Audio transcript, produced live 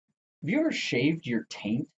Have you ever shaved your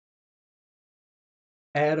taint?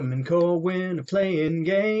 Adam and Corwin are playing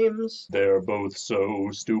games. They're both so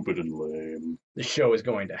stupid and lame. The show is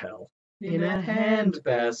going to hell. In a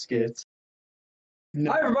handbasket.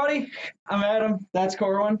 Hi everybody, I'm Adam, that's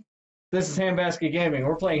Corwin. This is HandbasketGaming.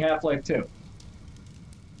 We're playing Half-Life 2.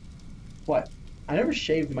 What? I never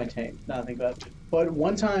shaved my taint. Now I think about it. But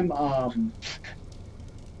one time, I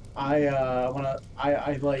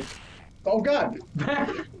like. Oh God!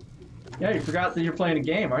 Yeah, you forgot that you're playing a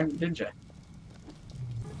game, didn't you?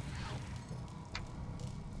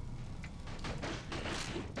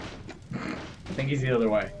 I think he's the other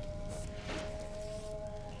way.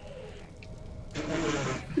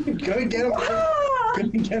 Gonna get him! Gonna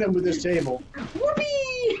get him with this table.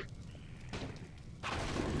 Whoopee!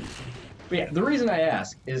 But yeah, the reason I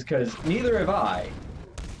ask is because neither have I,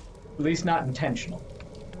 at least not intentional.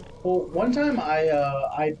 Well, one time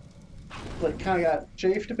I like kind of got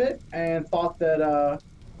chafed a bit and thought that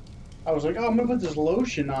I was like, oh, I'm gonna put this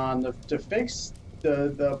lotion on to fix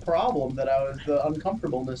the problem that the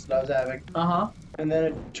uncomfortableness that I was having. And then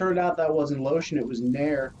it turned out that wasn't lotion; it was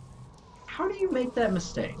Nair. How do you make that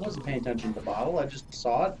mistake? I wasn't paying attention to the bottle. I just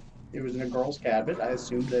saw it. It was in a girl's cabinet. I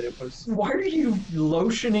assumed that it was. Why are you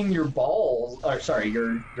lotioning your balls? Or sorry,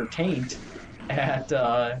 your taint at?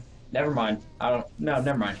 Never mind. No,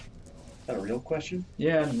 never mind. Is that a real question?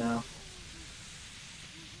 Yeah, no.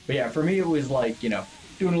 But yeah, for me it was like, doing a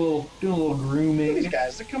little grooming. These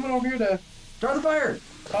guys, they're coming over here to Start the fire.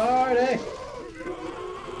 party.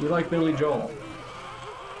 You like Billy Joel?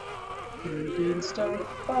 You didn't start a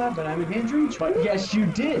fire, but I'm in Hendrix. But yes, you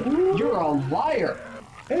did. You're a liar.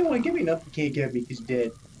 They don't want to give me nothing. Can't give me because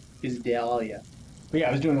dead. Because dead, all ya. But yeah,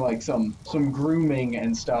 I was doing like some grooming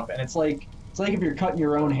and stuff, and it's like if you're cutting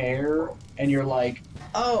your own hair and you're like,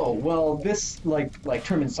 oh, well, this like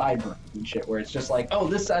trimming sideburns and shit, where it's just like, oh,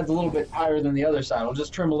 this side's a little bit higher than the other side. I'll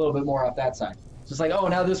just trim a little bit more off that side. It's just like, oh,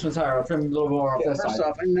 now this one's higher. I'll trim a little bit more off this side. First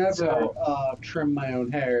off, I never trim my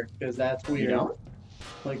own hair because that's weird. You don't?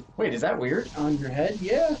 Like, wait, is that weird? On your head?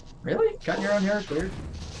 Yeah. Really? Cutting your own hair is weird?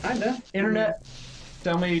 Kinda. Internet,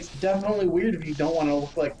 tell me. It's definitely weird if you don't want to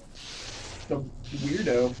look like the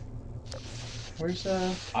weirdo. Where's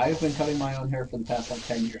I've been cutting my own hair for the past like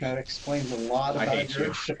 10 years. That explains a lot about I hate your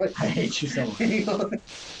you. choice. I hate you so much.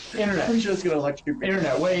 Internet. I'm just gonna electrocute you.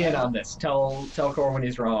 Internet, weigh in on this. Tell Corwin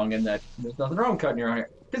he's wrong and that there's nothing wrong cutting your own hair.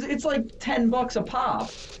 Because it's like $10 a pop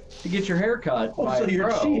to get your hair cut by so a you're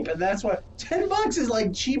pro. cheap, and that's why $10 is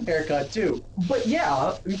like cheap haircut too. But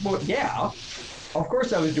yeah, of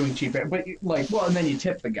course I was doing cheap hair, but and then you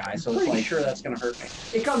tip the guy, so it's like sure that's gonna hurt me.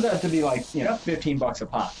 It comes out to be like $15 a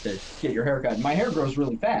pop to get your hair cut. My hair grows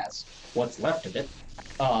really fast. What's left of it?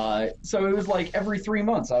 So it was like every 3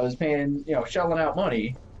 months I was paying, shelling out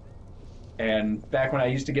money. And back when I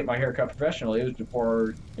used to get my hair cut professionally, it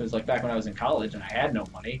was like back when I was in college and I had no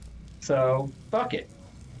money. So, fuck it.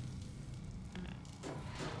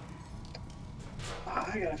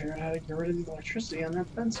 I gotta figure out how to get rid of the electricity on that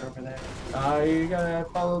fence over there. You gotta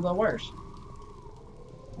follow the wires.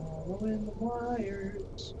 Following the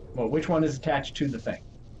wires. Well, which one is attached to the thing?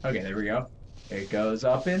 Okay, there we go. It goes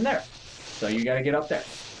up in there. So you gotta get up there.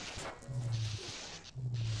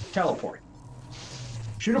 Teleport.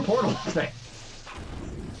 Shoot a portal thing.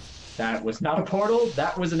 That was not a portal,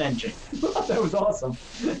 that was an engine. That was awesome.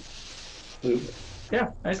 Boop.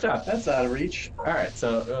 Yeah, nice job. That's out of reach. Alright,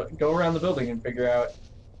 so go around the building and figure out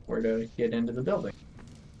where to get into the building.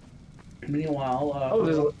 Meanwhile,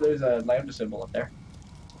 there's a lambda symbol up there.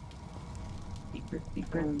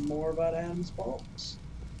 Learn more about Adam's balls.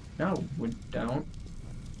 No, we don't.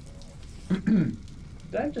 Did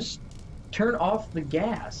I just Turn off the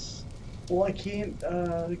gas. Well, I can't.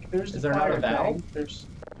 There's the Is there not fire a valve? thing. There's.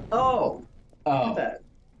 Oh! Look Oh. at that.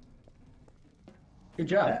 Good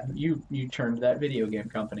job. You turned that video game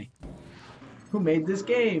company. Who made this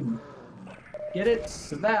game? Get it?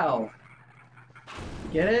 The valve.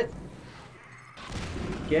 Get it?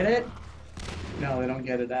 Get it? No, they don't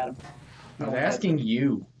get it, Adam. I was asking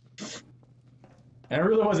you. And I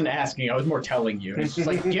really wasn't asking, I was more telling you. And it's just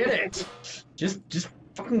like, get it! Just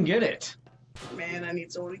fucking get it. Man, I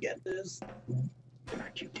need someone to get this.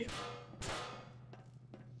 Aren't you too?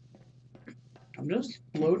 I'm just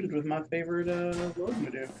loaded with my favorite loading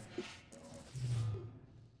to do.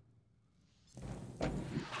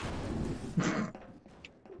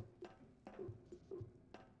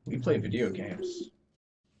 We play video games.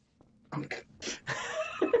 God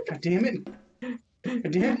damn it.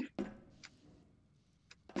 God damn it.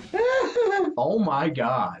 Oh my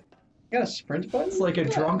god. You got a sprint button? It's like a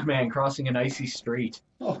drunk man crossing an icy street.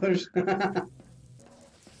 Oh, there's...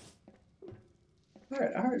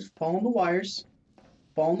 Alright. Following the wires.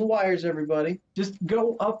 Following the wires, everybody. Just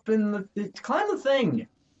go up in climb the thing.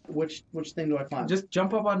 Which thing do I climb? Just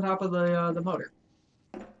jump up on top of the motor.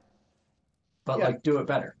 But Yeah. like, do it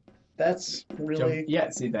better. That's really... Yeah,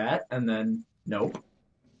 see that, and then nope.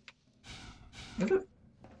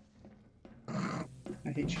 I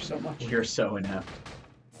hate you so much. You're so inept.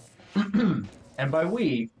 And by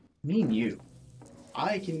we, mean you.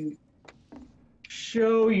 I can...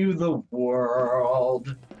 Show you the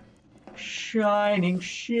world. Shining,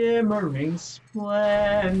 shimmering,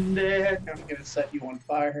 splendid. I'm gonna set you on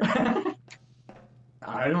fire.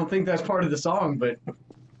 I don't think that's part of the song, but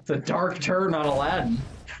it's a dark turn on Aladdin.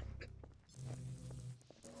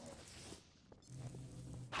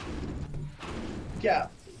 Yeah.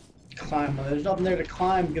 Climb. There's nothing there to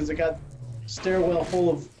climb because I got stairwell full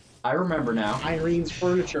of I remember now. Irene's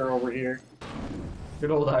furniture over here.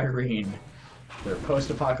 Good old Irene. Their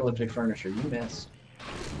post-apocalyptic furniture. You missed.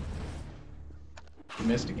 You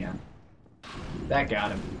missed again. That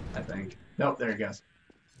got him, I think. Nope, there he goes.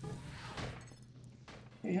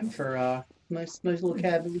 And for nice little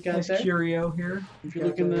cabinet we got Nice there. curio here. If you're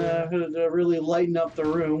looking to really lighten up the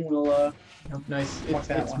room, we'll Nope, nice. Fuck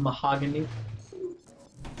that It's one. mahogany.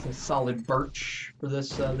 It's a solid birch for this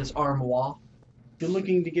this armoire. if you're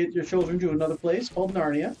looking to get your children to another place called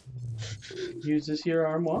Narnia, use this here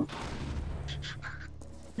armoire.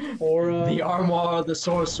 Or The armoire, the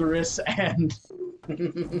sorceress, and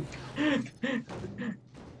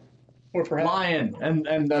or perhaps lion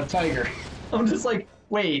and the tiger. I'm just like,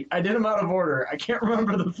 wait, I did them out of order. I can't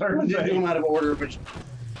remember the I third did do them thing. out of order, but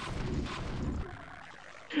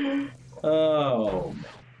Oh, man.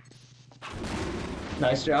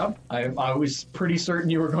 Nice job. I was pretty certain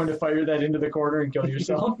you were going to fire that into the corner and kill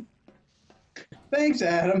yourself. thanks,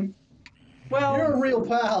 Adam. Well, You're a real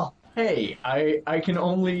pal. hey, I can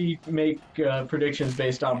only make predictions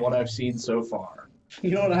based on what I've seen so far.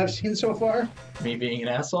 You know what I've seen so far? Me being an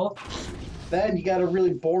asshole? That and you got a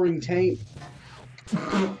really boring taint.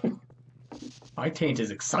 My taint is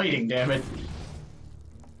exciting, damn it.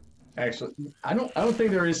 Actually, I don't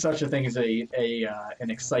think there is such a thing as an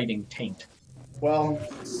exciting taint. Well.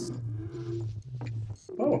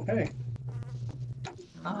 Oh, hey.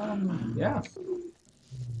 Yeah.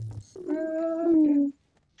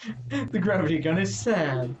 The gravity gun is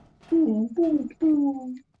sad.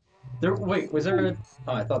 There. Wait, was there a?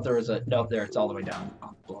 Oh, I thought there was a. No, there. It's all the way down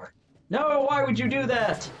on the floor. No, why would you do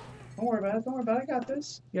that? Don't worry about it. Don't worry about it. I got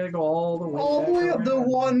this. You gotta go all the way. All the back way up the around.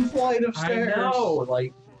 one flight of stairs. I know,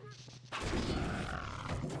 like.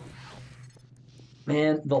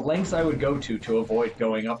 Man, the lengths I would go to avoid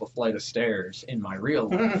going up a flight of stairs in my real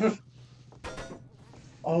life.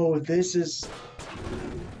 Oh, this is...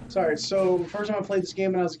 Sorry, so first time I played this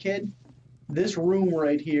game when I was a kid, this room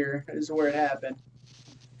right here is where it happened.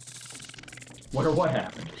 What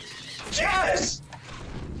happened? Yes!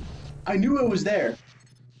 I knew it was there.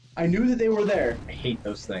 I knew that they were there. I hate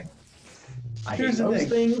those things. I Here's hate the those thing.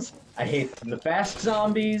 things. I hate the fast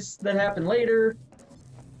zombies that happen later.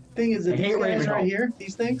 Thing is that I these hate guys right Ravenholm. here,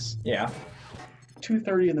 these things, Yeah.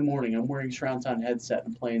 2:30 in the morning, I'm wearing surround sound headset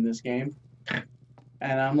and playing this game.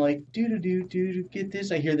 And I'm like, do get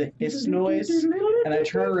this. I hear the hiss noise, and I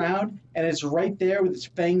turn around, and it's right there with its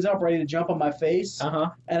fangs up, ready to jump on my face. Uh-huh.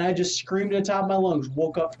 And I just screamed at the top of my lungs,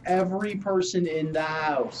 woke up every person in the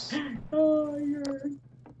house. Oh, you're...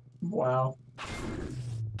 Wow.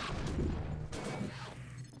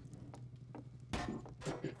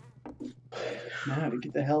 Now to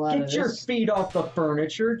get the hell out of Get this. your feet off the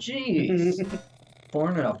furniture, jeez.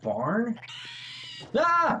 Born in a barn?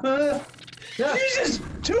 Ah! Ah! Jesus!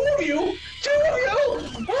 Two of you! Two of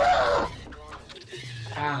you! Ah!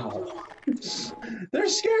 Ow. They're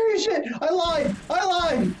scary as shit! I lied! I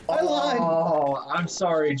lied! I lied! Oh, I'm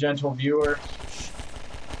sorry, gentle viewer.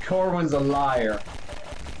 Corwin's a liar.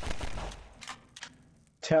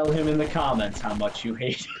 Tell him in the comments how much you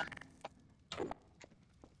hate him.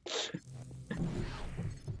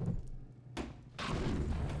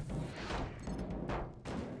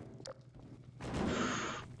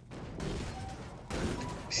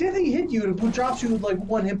 See, I think he hit you and it drops you with like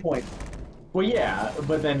one hit point. Well, yeah,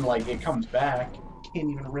 but then, like, it comes back. Can't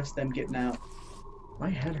even risk them getting out. My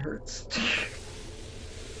head hurts.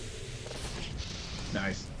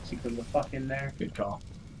 Nice. Secret the fuck in there. Good call.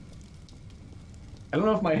 I don't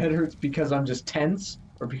know if my head hurts because I'm just tense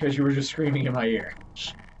or because you were just screaming in my ear.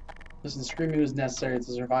 Listen, screaming was necessary. It's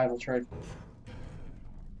a survival trick.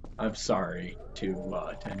 I'm sorry to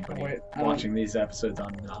anybody Wait, watching these episodes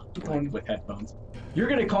on One- with headphones. You're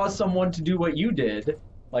gonna cause someone to do what you did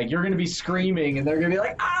Like, you're going to be screaming, and they're going to be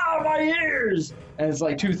like, "Ah, my ears!" And it's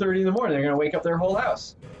like 2:30 in the morning. They're going to wake up their whole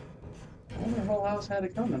house. Well, their whole house had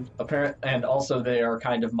it coming. And also, they are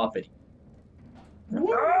kind of Muppety.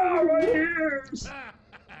 Ah, my ears!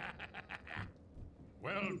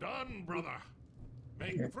 Well done, brother.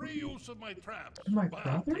 Make free use of my traps. My but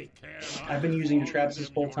brother? take care not I've been to using your fall traps in this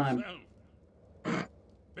them whole time. yourself.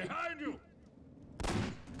 Behind you!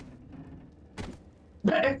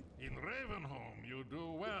 In Ravenholm, you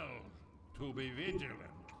do well to be vigilant.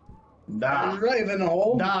 Da.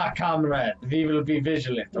 Ravenholm. Da, comrade. We will be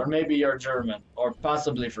vigilant. Or maybe you're German. Or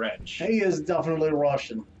possibly French. He is definitely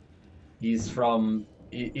Russian. He's from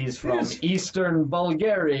Eastern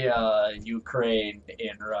Bulgaria, Ukraine,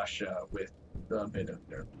 in Russia, with a bit of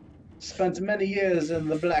German. Spent many years in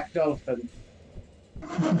the Black Dolphin.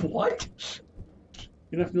 What?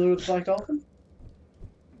 You're not familiar with the Black Dolphin?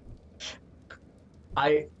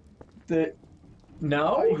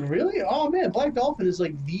 No? Oh, really? Oh man, Black Dolphin is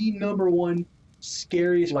like the #1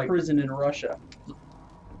 scariest Like- prison in Russia.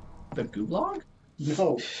 The Gulag?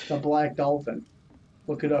 No, the Black Dolphin.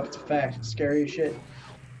 Look it up. It's a fact. It's scary as shit.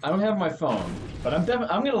 I don't have my phone, but I'm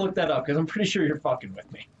gonna look that up because I'm pretty sure you're fucking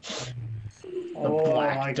with me. Oh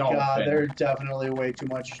Black my Dolphin. god, they're definitely way too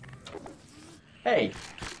much. Hey.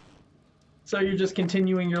 So you're just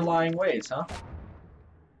continuing your lying ways, huh?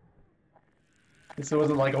 This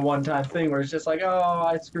wasn't like a one-time thing where it's just like, oh,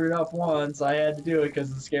 I screwed up once, I had to do it because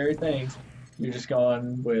of the scary things. You're just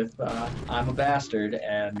going with, I'm a bastard,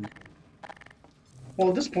 and Well,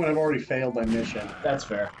 at this point, I've already failed my mission. that's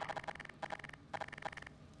fair.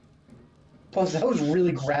 Plus, that was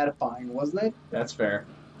really gratifying, wasn't it? That's fair.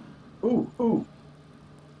 Ooh, ooh.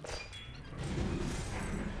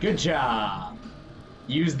 Good job.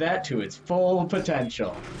 Use that to its full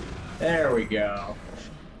potential. There we go.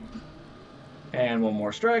 And one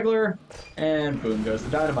more straggler, and boom goes the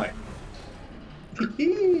dynamite.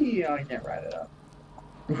 I can't write it up.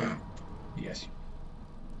 Yes.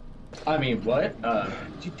 I mean, what?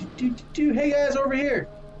 Hey guys, over here.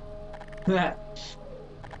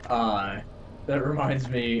 That reminds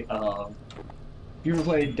me of. You ever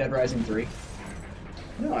played Dead Rising 3?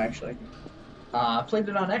 No, actually. I played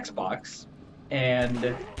it on Xbox,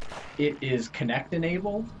 and it is Kinect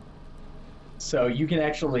enabled, so you can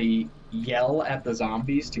actually yell at the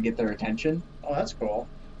zombies to get their attention. Oh, that's cool.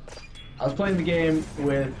 I was playing the game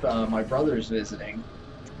with my brothers visiting,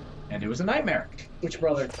 and it was a nightmare. Which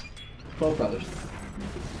brother? Both brothers.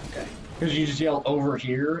 Okay. Because you just yell over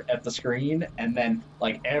here at the screen, and then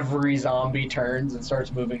like every zombie turns and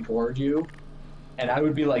starts moving toward you. And I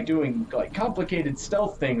would be like doing like complicated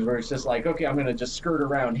stealth things where it's just like, okay, I'm gonna just skirt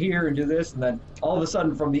around here and do this, and then all of a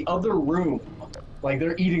sudden from the other room, like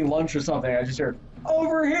they're eating lunch or something, I just hear,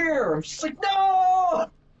 over here! I'm just like, no!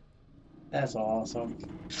 That's awesome.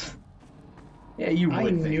 Yeah, you would I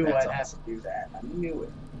think knew that's I'd have awesome. to do that. I knew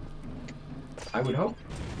it. I would hope.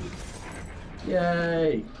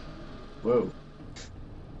 Yay! Whoa.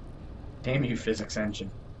 Damn you, physics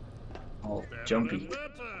engine. All Better jumpy. and better.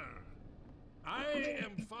 I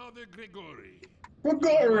am Father Grigori.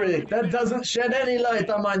 Gregory! That doesn't shed any light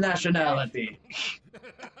on my nationality.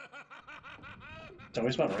 It's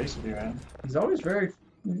always fun racing you around. He's always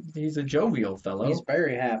he's a jovial fellow. He's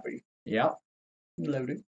very happy. Yep.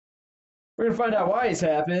 Loaded. We're gonna find out why he's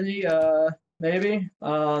happy, maybe,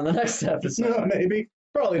 on the next episode. No, maybe.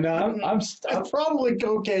 Probably not. It's It's probably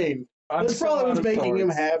cocaine. That's still probably out what's of making him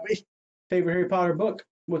sorts. happy. Favorite Harry Potter book?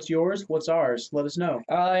 What's yours? What's ours? Let us know.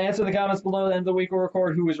 Answer the comments below. At the end of the week we'll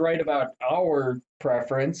record who was right about our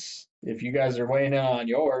preference. If you guys are weighing in on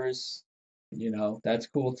yours, that's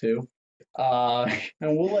cool too. And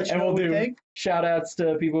we'll let you And know we'll what we do think. shout outs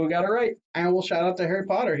to people who got it right. And we'll shout out to Harry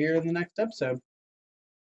Potter here in the next episode.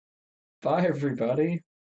 Bye, everybody.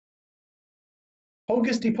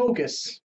 Hocus de pocus.